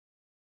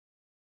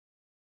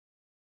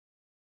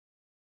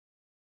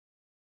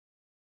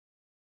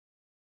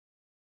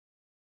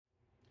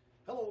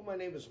Hello, my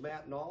name is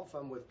Matt Nolf.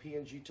 I'm with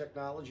PNG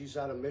Technologies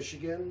out of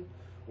Michigan.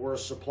 We're a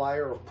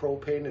supplier of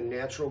propane and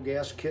natural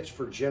gas kits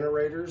for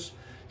generators.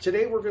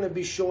 Today we're going to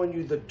be showing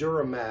you the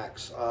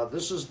DuroMax.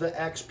 This is the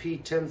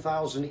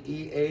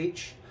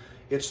XP10000EH.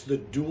 It's the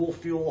dual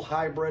fuel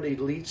hybrid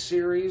elite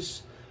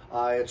series.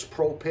 It's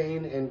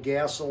propane and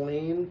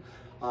gasoline.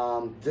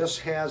 This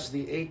has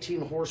the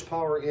 18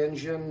 horsepower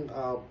engine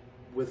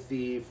with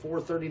the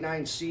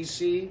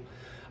 439cc.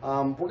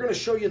 We're going to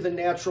show you the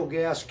natural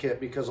gas kit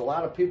because a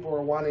lot of people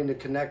are wanting to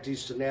connect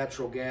these to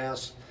natural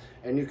gas,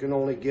 and you can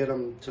only get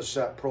them to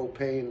set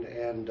propane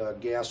and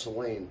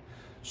gasoline.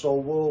 So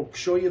we'll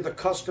show you the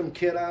custom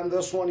kit on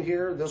this one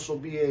here. This will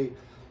be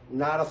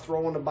not a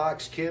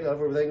throw-in-the-box kit.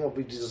 Everything will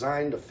be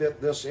designed to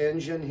fit this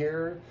engine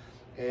here,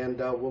 and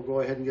we'll go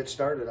ahead and get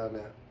started on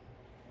that.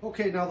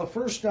 Okay, now the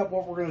first step,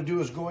 what we're going to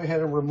do is go ahead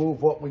and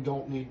remove what we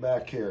don't need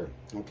back here.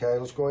 Okay,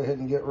 let's go ahead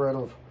and get rid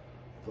of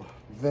the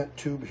vent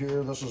tube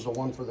here. This is the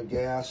one for the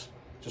gas.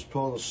 Just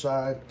pull it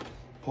aside,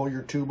 pull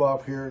your tube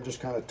off here, and just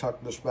kind of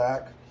tuck this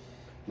back.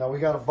 Now we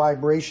got a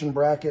vibration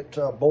bracket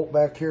bolt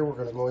back here. We're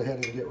going to go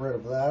ahead and get rid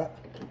of that.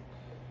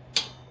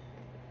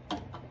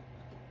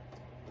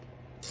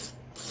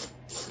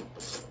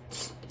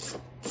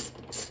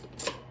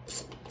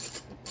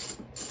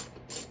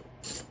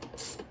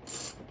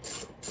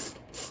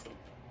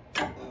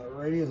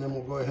 Alrighty, and then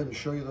we'll go ahead and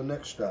show you the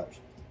next steps.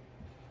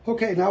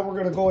 Okay, now we're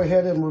going to go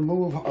ahead and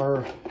remove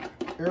our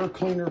air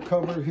cleaner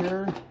cover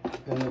here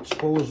and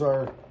expose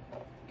our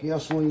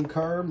gasoline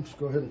carb. Just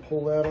go ahead and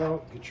pull that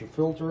out. Get your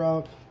filter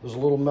out. There's a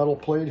little metal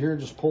plate here.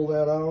 Just pull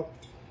that out.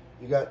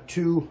 You got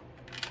two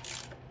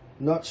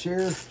nuts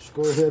here. Just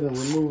go ahead and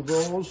remove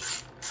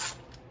those.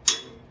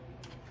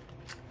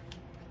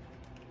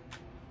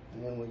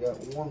 And then we got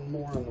one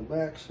more on the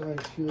back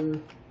side here.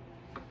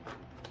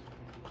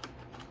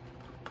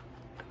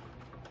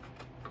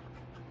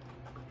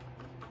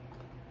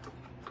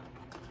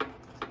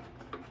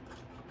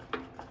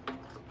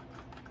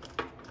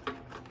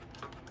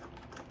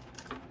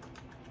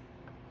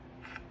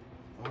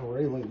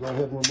 Alright, we'll go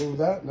ahead and remove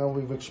that. Now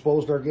we've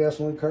exposed our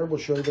gasoline carb. We'll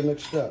show you the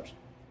next steps.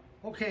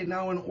 Okay,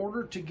 now in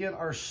order to get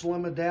our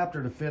slim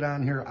adapter to fit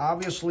on here,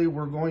 obviously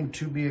we're going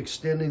to be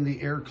extending the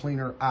air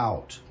cleaner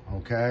out,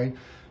 okay?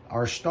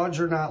 Our studs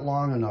are not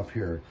long enough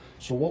here.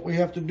 So what we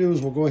have to do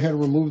is we'll go ahead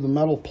and remove the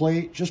metal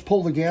plate. Just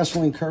pull the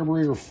gasoline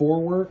carburetor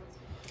forward.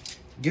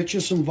 Get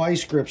you some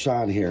vice grips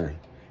on here.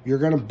 You're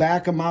going to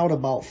back them out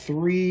about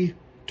 3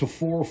 to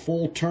 4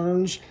 full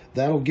turns.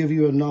 That'll give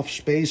you enough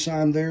space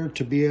on there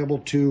to be able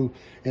to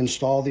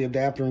install the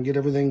adapter and get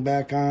everything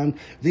back on.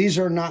 These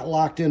are not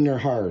locked in there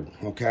hard,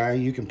 okay?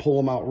 You can pull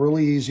them out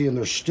really easy, and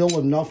there's still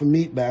enough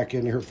meat back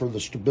in here for the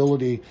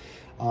stability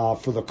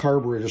for the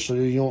carburetor so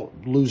you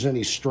don't lose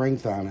any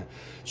strength on it.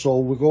 So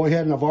we'll go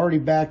ahead, and I've already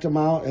backed them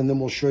out, and then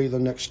we'll show you the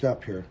next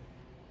step here.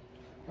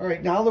 All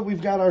right, now that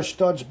we've got our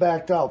studs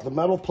backed out, the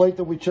metal plate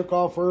that we took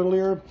off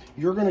earlier,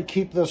 you're going to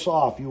keep this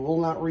off. You will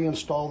not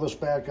reinstall this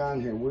back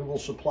on here. We will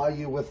supply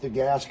you with the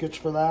gaskets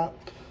for that.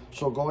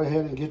 So go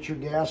ahead and get your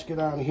gasket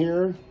on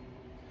here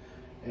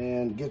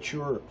and get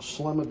your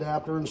slim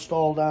adapter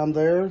installed on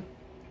there.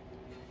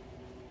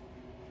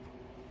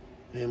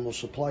 And we'll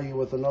supply you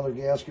with another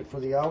gasket for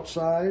the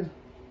outside.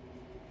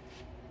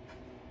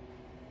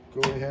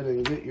 Go ahead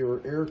and get your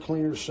air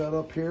cleaner set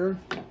up here.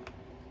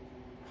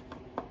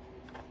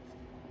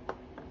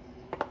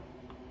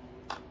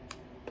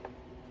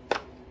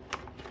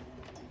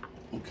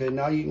 Okay,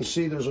 now you can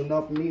see there's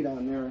enough meat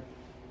on there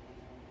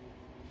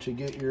to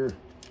get your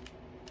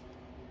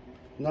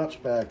nuts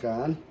back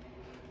on.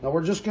 Now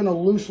we're just going to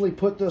loosely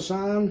put this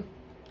on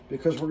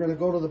because we're going to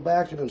go to the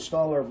back and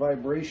install our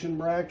vibration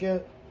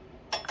bracket,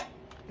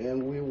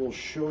 and we will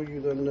show you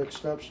the next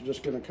steps. I'm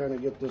just going to kind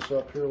of get this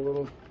up here a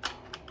little.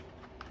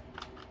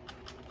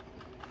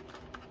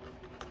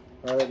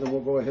 All right, then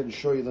we'll go ahead and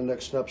show you the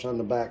next steps on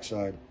the back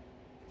side.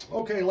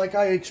 Okay, like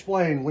I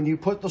explained, when you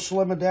put the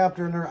slim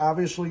adapter in there,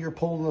 obviously you're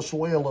pulling this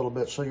away a little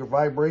bit. So your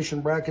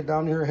vibration bracket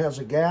down here has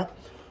a gap.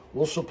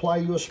 We'll supply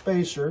you a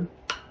spacer.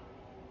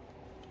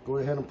 Go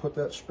ahead and put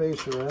that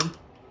spacer in.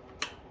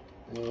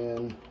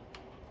 And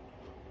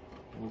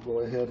we'll go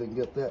ahead and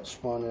get that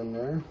spun in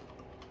there.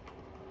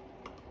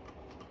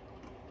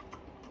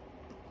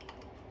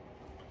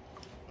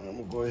 And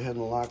we'll go ahead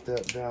and lock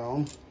that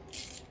down.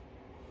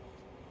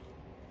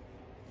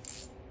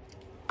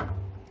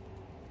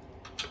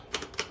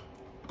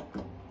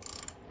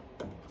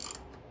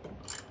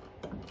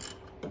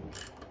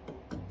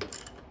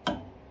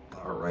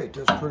 Alright,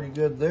 that's pretty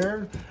good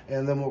there.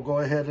 And then we'll go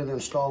ahead and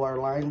install our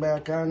line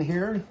back on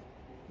here.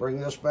 Bring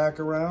this back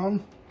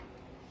around.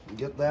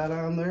 Get that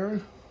on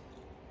there.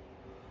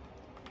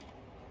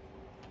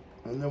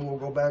 And then we'll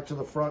go back to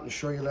the front and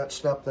show you that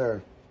step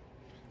there.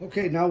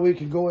 Okay, now we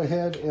can go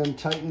ahead and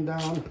tighten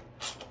down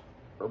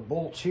our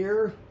bolts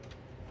here.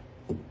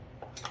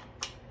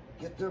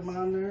 Get them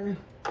on there.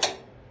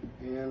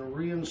 And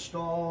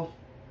reinstall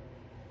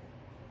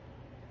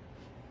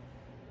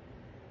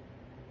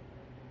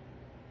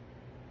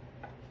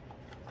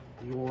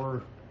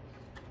your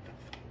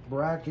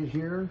bracket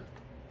here.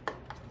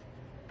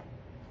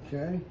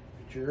 Okay,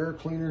 get your air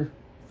cleaner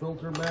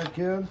filter back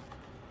in.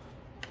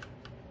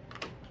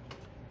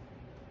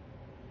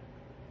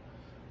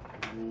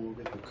 And we'll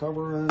get the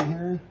cover on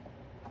here.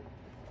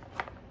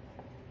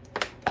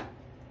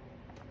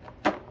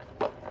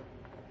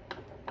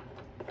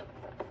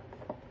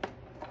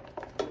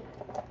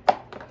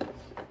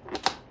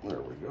 There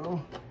we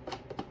go.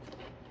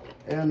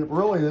 And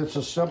really, it's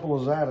as simple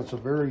as that. It's a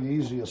very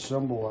easy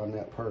assemble on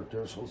that part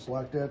there. So let's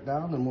lock that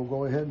down and we'll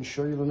go ahead and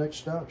show you the next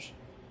steps.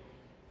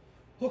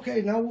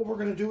 Okay, now what we're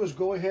going to do is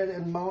go ahead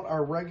and mount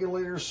our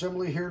regulator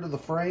assembly here to the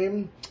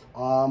frame.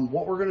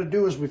 What we're going to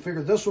do is we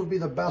figured this would be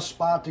the best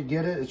spot to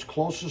get it. It's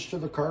closest to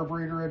the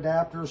carburetor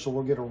adapter, so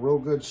we'll get a real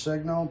good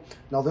signal.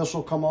 Now this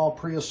will come all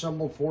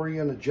pre-assembled for you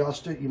and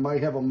adjust it. You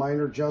might have a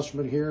minor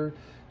adjustment here.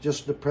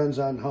 Just depends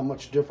on how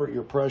much different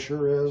your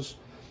pressure is.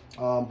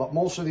 But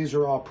most of these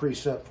are all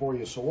preset for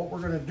you. So what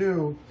we're going to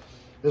do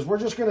is we're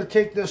just going to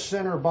take this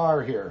center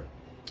bar here,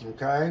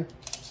 okay?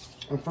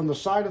 And from the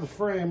side of the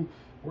frame,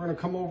 we're going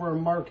to come over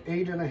and mark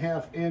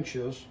 8.5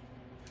 inches,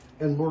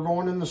 and we're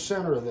going in the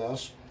center of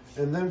this.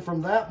 And then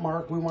from that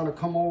mark, we want to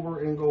come over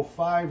and go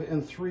 5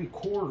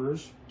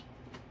 3/4,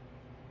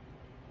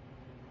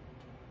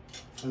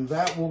 and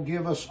that will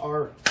give us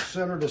our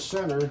center to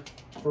center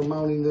for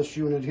mounting this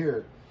unit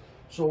here.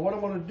 So what I'm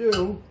going to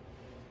do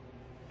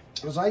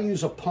is I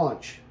use a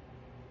punch.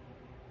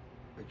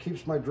 It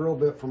keeps my drill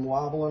bit from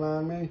wobbling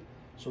on me.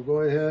 So go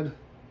ahead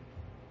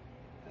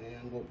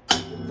and we'll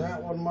get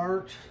that one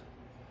marked.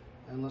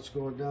 And let's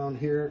go down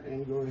here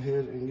and go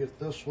ahead and get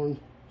this one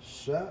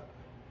set.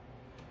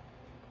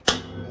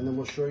 And then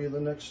we'll show you the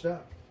next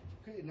step.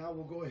 Okay, now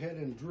we'll go ahead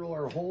and drill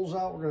our holes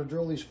out. We're going to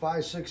drill these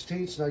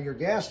 5/16. Now your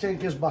gas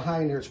tank is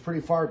behind here. It's pretty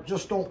far.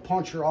 Just don't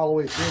punch her all the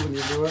way through when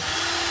you do it.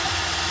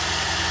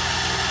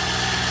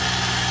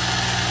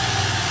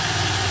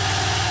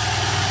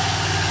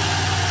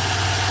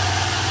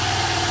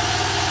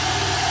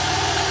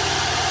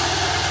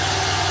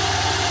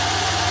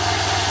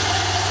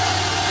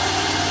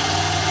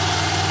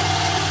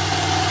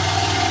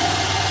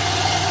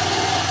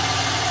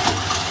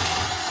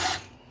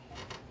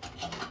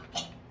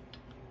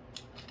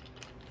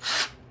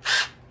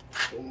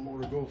 One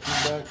more to go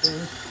through back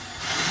there.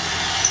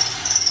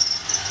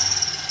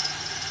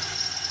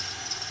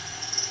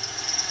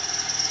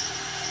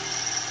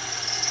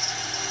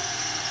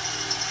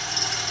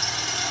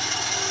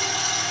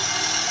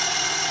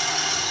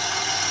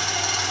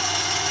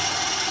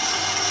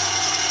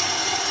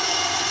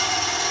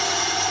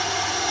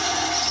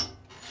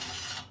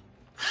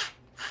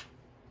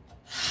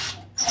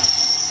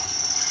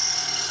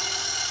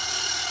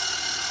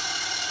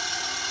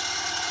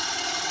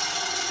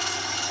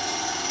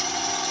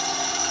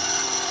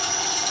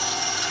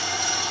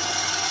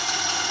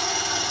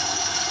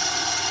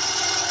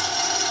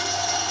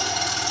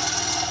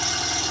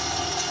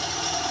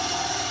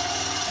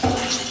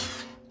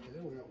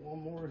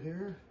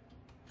 Here.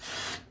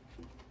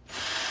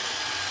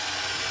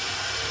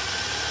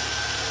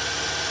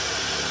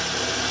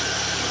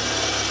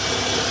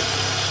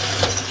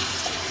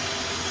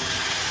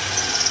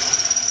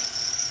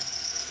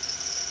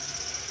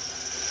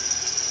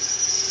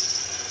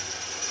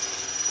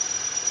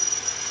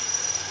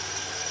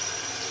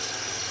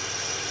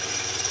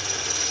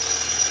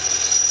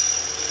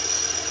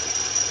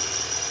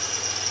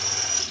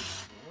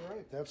 All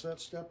right, that's that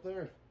step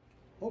there.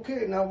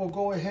 Okay, now we'll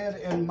go ahead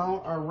and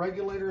mount our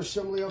regulator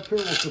assembly up here.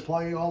 We'll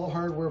supply you all the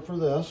hardware for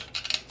this.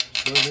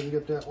 Go ahead and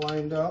get that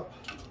lined up.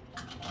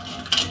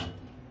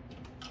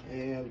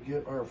 And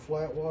get our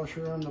flat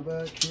washer on the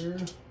back here.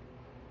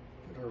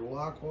 Get our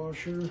lock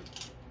washer.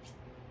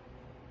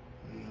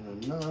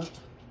 And a nut.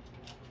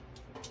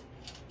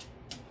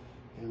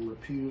 And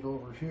repeat it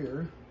over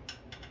here.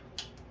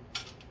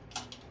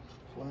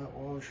 Flat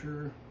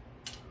washer.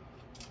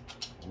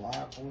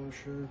 Lock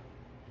washer.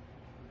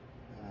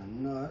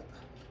 And a nut.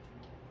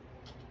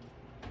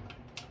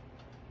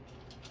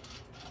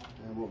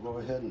 And we'll go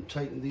ahead and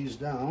tighten these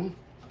down.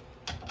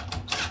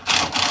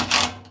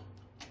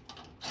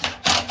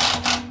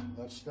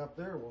 That step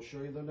there, we'll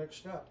show you the next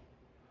step.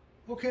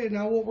 Okay,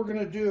 now what we're going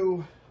to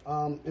do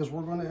is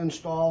we're going to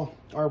install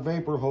our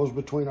vapor hose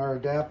between our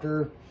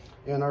adapter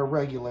and our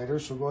regulator.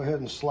 So go ahead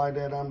and slide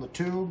that on the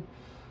tube.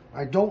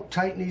 I don't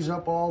tighten these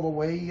up all the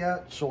way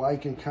yet, so I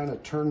can kind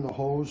of turn the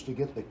hose to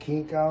get the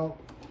kink out.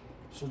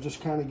 So just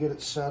kind of get it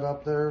set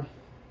up there.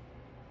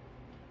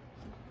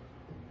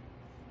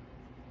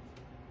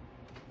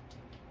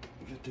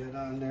 Get that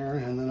on there,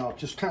 and then I'll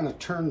just kind of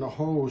turn the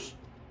hose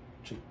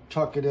to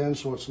tuck it in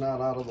so it's not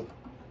out of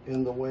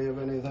in the way of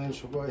anything.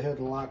 So go ahead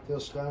and lock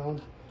this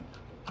down,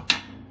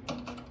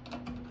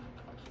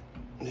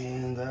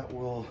 and that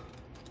will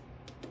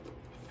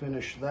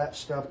finish that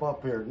step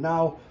up here.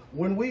 Now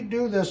when we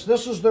do this,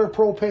 this is their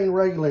propane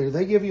regulator.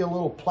 They give you a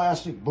little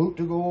plastic boot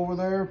to go over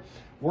there.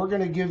 We're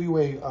going to give you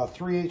a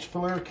 3/8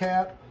 flare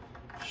cap.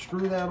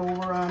 Screw that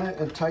over on it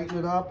and tighten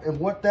it up. And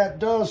what that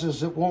does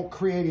is it won't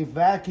create a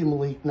vacuum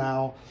leak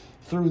now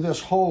through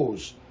this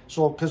hose.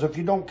 So, because if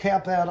you don't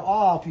cap that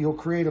off, you'll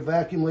create a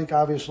vacuum leak.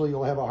 Obviously,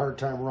 you'll have a hard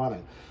time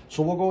running.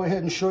 So we'll go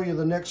ahead and show you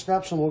the next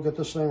steps and we'll get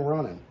this thing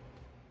running.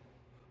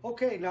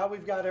 Okay, now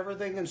we've got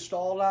everything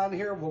installed on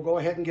here. We'll go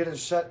ahead and get it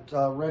set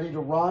ready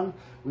to run.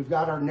 We've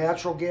got our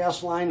natural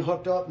gas line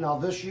hooked up. Now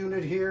this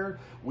unit here,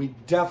 we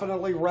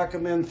definitely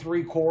recommend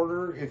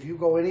 3/4. If you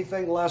go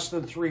anything less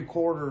than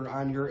 3/4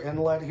 on your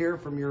inlet here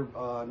from your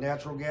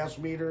natural gas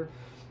meter,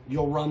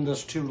 you'll run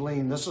this too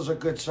lean. This is a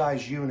good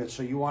size unit,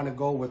 so you want to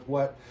go with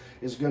what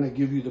is going to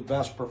give you the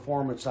best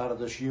performance out of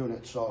this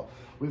unit. So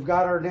we've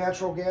got our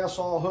natural gas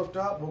all hooked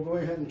up. We'll go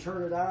ahead and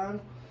turn it on.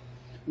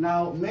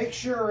 Now make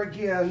sure,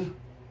 again,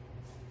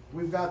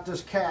 we've got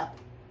this cap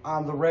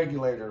on the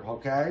regulator,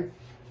 okay?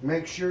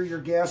 Make sure your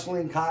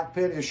gasoline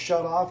cockpit is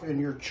shut off and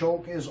your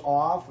choke is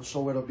off,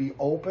 so it'll be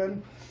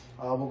open.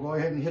 We'll go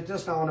ahead and hit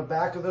this. Now on the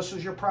back of this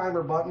is your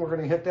primer button. We're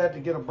going to hit that to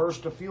get a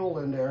burst of fuel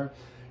in there.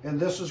 And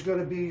this is going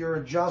to be your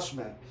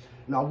adjustment.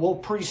 Now we'll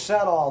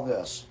preset all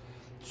this.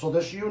 So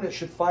this unit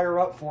should fire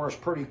up for us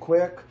pretty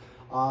quick.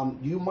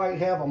 You might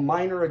have a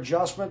minor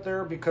adjustment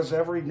there because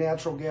every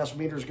natural gas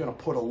meter is going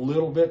to put a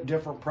little bit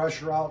different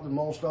pressure out than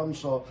most of them.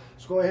 So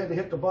let's go ahead and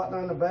hit the button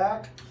on the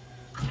back.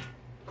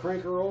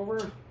 Crank her over.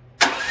 We'll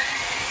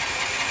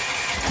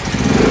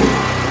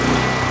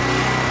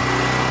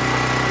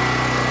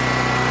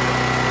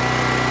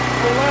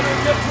let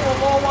her get to a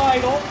low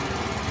idle.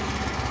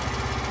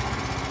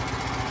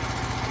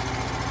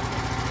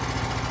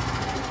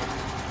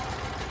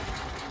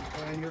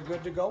 And you're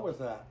good to go with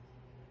that.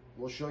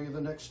 We'll show you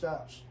the next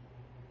steps.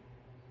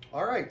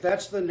 All right,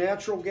 that's the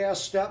natural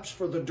gas steps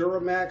for the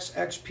DuroMax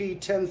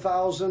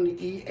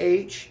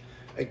XP10000EH.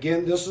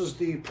 Again, this is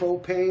the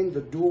propane,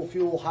 the dual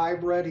fuel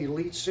hybrid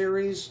elite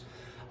series.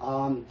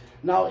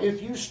 Now,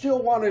 if you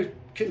still want to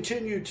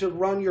continue to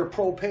run your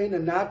propane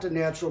and not the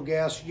natural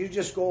gas, you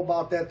just go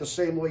about that the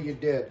same way you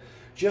did.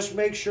 Just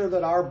make sure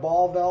that our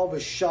ball valve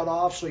is shut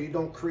off so you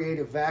don't create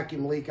a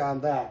vacuum leak on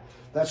that.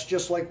 That's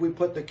just like we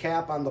put the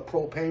cap on the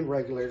propane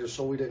regulator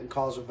so we didn't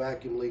cause a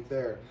vacuum leak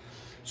there.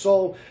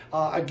 So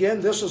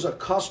again, this is a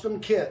custom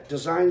kit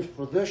designed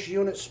for this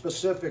unit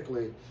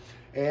specifically.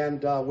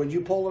 And when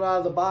you pull it out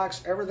of the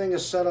box, everything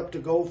is set up to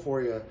go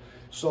for you.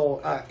 So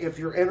if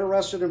you're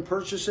interested in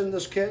purchasing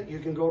this kit, you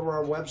can go to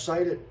our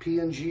website at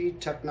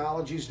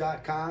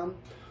pngtechnologies.com,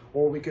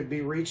 or we could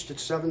be reached at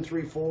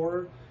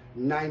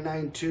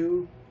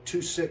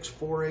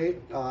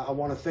 734-992-2648. I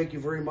want to thank you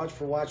very much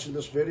for watching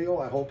this video.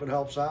 I hope it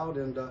helps out,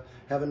 and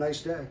have a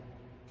nice day.